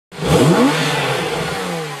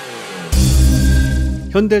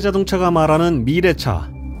현대자동차가 말하는 미래차,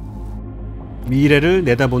 미래를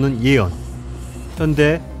내다보는 예언,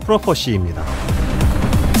 현대 프로퍼시입니다.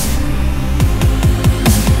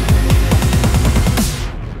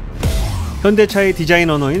 현대차의 디자인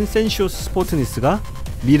언어인 센슈어스 스포트니스가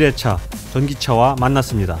미래차, 전기차와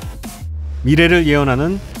만났습니다. 미래를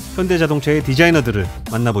예언하는 현대자동차의 디자이너들을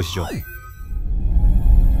만나보시죠.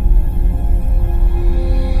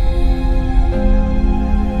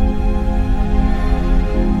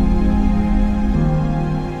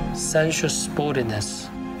 Sensuous sportiness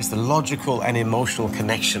is the logical and emotional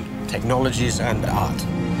connection, technologies and art.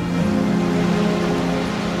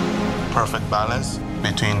 Perfect balance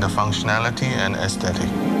between the functionality and aesthetic.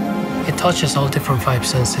 It touches all different five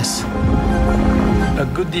senses. A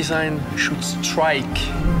good design should strike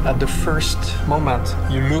at the first moment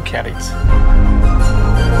you look at it.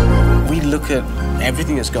 We look at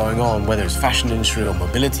everything that's going on, whether it's fashion industry or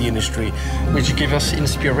mobility industry, which give us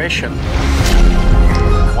inspiration.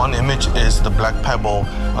 One image is the black pebble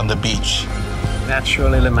on the beach.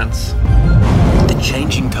 Natural elements. The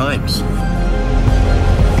changing times.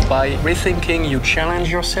 By rethinking, you challenge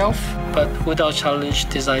yourself. But without challenge,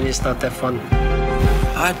 design is not that fun.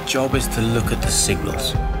 Our job is to look at the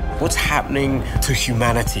signals. What's happening to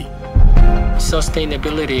humanity?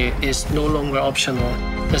 Sustainability is no longer optional.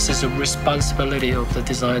 This is a responsibility of the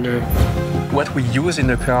designer. What we use in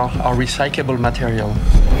the car are recyclable material.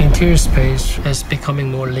 Interior space is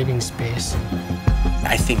becoming more living space.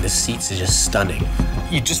 I think the seats are just stunning.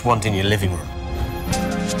 You just want in your living room.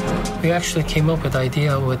 We actually came up with the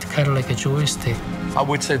idea with kind of like a joystick. I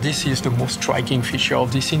would say this is the most striking feature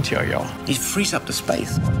of this interior. It frees up the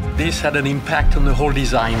space. This had an impact on the whole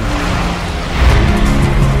design.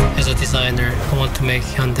 As a designer, I want to make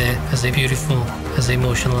Hyundai as beautiful, as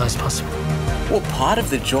emotional as possible. Well, part of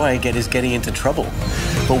the joy I get is getting into trouble.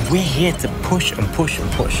 But we're here to push and push and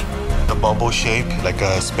push. The bubble shape, like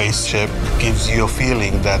a spaceship, gives you a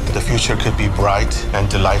feeling that the future could be bright and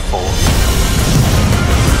delightful.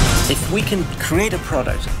 If we can create a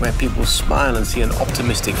product where people smile and see an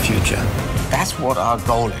optimistic future, that's what our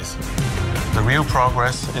goal is. The real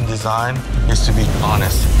progress in design is to be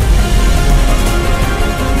honest.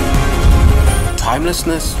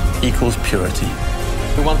 Timelessness equals purity.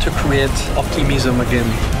 We want to create optimism again.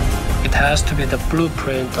 It has to be the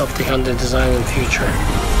blueprint of the Hyundai design and future.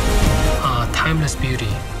 Timeless beauty.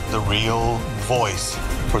 The real voice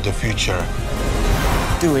for the future.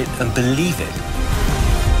 Do it and believe it.